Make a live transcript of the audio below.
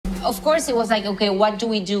of course, it was like, okay, what do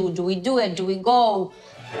we do? Do we do it? Do we go?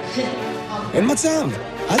 אין מצב,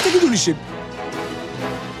 אל תגידו לי ש...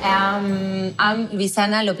 I'm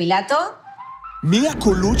Visana Lopilato. מי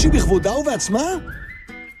הקולוצ'י בכבודה ובעצמה?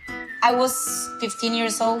 I was 15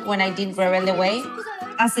 years old when I did REBELDE WAY.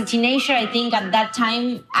 As a teenager, I think at that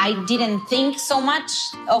time, I didn't think so much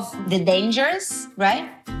of the dangers, right?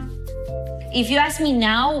 If you ask me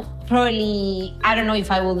now, probably, I don't know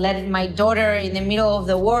if I will let my daughter in the middle of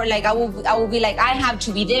the war, like I will be like, I have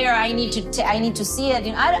to be there, I need to see it.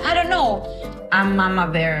 You know, I don't know. I'm Mama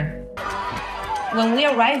Bear. When we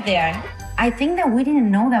arrived there, I think that we didn't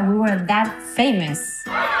know that we were that famous.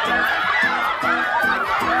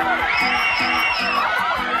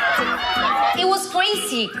 It was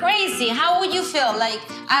crazy, crazy. How would you feel? Like,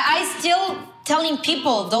 I still telling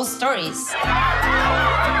people those stories.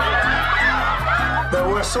 There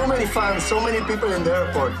were so many fans, so many people in the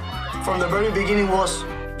airport. From the very beginning was,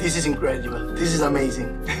 this is incredible, this is amazing.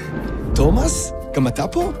 תומאס, גם אתה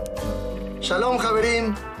פה? שלום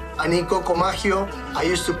חברים, אני קוקו מאגיו. I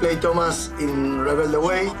used to play Thomas in REBELDE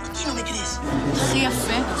WAY. הכי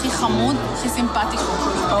יפה, הכי חמוד, הכי סימפטי.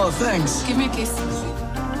 Oh, thanks. Give me a kiss.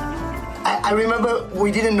 I remember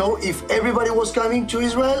we didn't know if everybody was coming to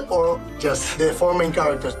Israel or just the four main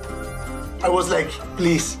characters. I was like,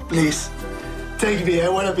 please, please, take me. I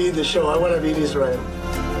want to be in the show. I want to be in Israel.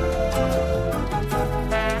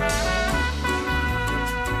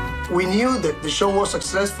 We knew that the show was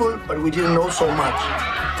successful, but we didn't know so much.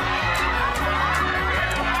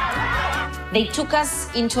 They took us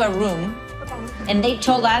into a room and they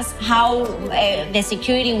told us how the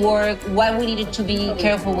security worked, what we needed to be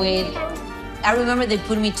careful with. I remember they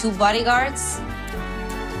put me 2 bodyguards.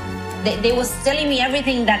 They was telling me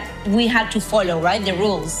everything that we had to follow, right? The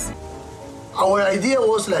rules. Our idea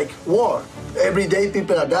was like war. Every day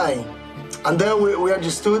people are dying. And then we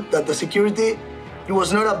understood that the security, it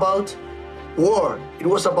was not about war. It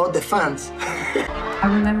was about the fans. I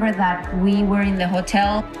remember that we were in the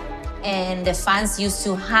hotel and the fans used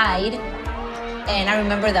to hide. And I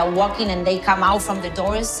remember that walking and they come out from the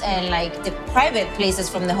doors and like the private places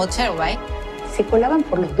from the hotel, right? Se colaban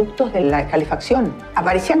por los ductos de la calefacción.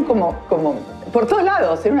 Aparecían como por todos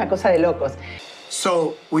lados. Era una cosa de locos.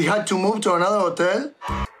 So we had to move to another hotel.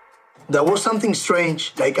 There was something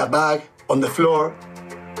strange, like a bag on the floor.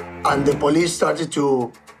 And the police started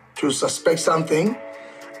to suspect something.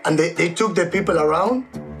 And they took the people around.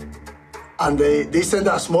 And they sent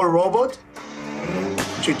a small robot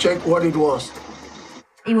to check what it was.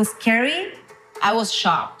 It was scary. I was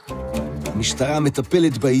shocked. המשטרה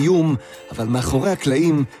מטפלת באיום, אבל מאחורי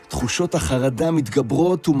הקלעים תחושות החרדה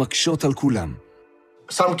מתגברות ומקשות על כולם.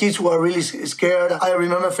 Some kids were really scared. I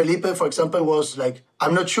remember Felipe, for example, was like,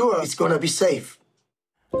 I'm not sure it's going to be safe.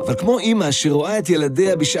 אבל כמו אמא שרואה את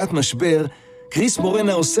ילדיה בשעת משבר, קריס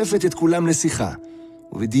מורנה אוספת את כולם לשיחה.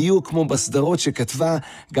 ובדיוק כמו בסדרות שכתבה,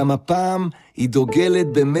 גם הפעם היא דוגלת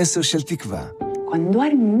במסר של תקווה. Cuando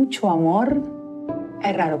hay mucho amor,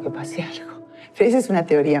 es raro que pase algo. Pero esa es una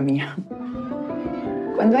teoría mía.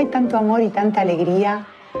 Cuando hay tanto amor y tanta alegría,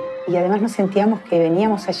 y además nos sentíamos que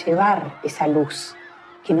veníamos a llevar esa luz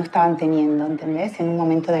que no estaban teniendo, ¿entendés? En un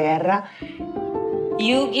momento de guerra.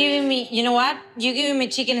 You giving me, you know what? You giving me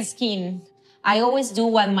chicken skin. I always do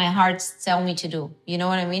what my heart tells me to do. You know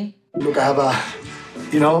what I mean? Look, I have a,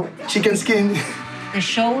 chicken skin. The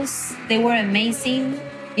shows, they were amazing.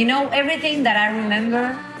 You know, everything that I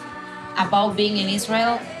remember about being in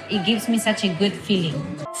Israel, it gives me such a good feeling.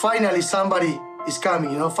 Finally, somebody is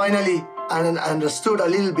coming, Finally, I understood a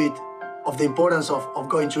little bit of the importance of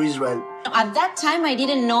going to Israel. At that time, I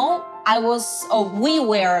didn't know we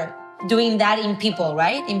were doing that in people,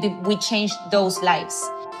 right? We changed those lives.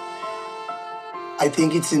 I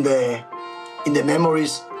think it's in the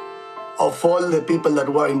memories of all the people that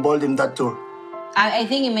were involved in that tour. I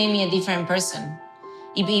think it made me a different person.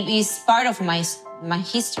 It is part of my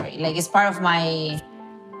history, like it's part of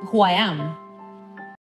who I am.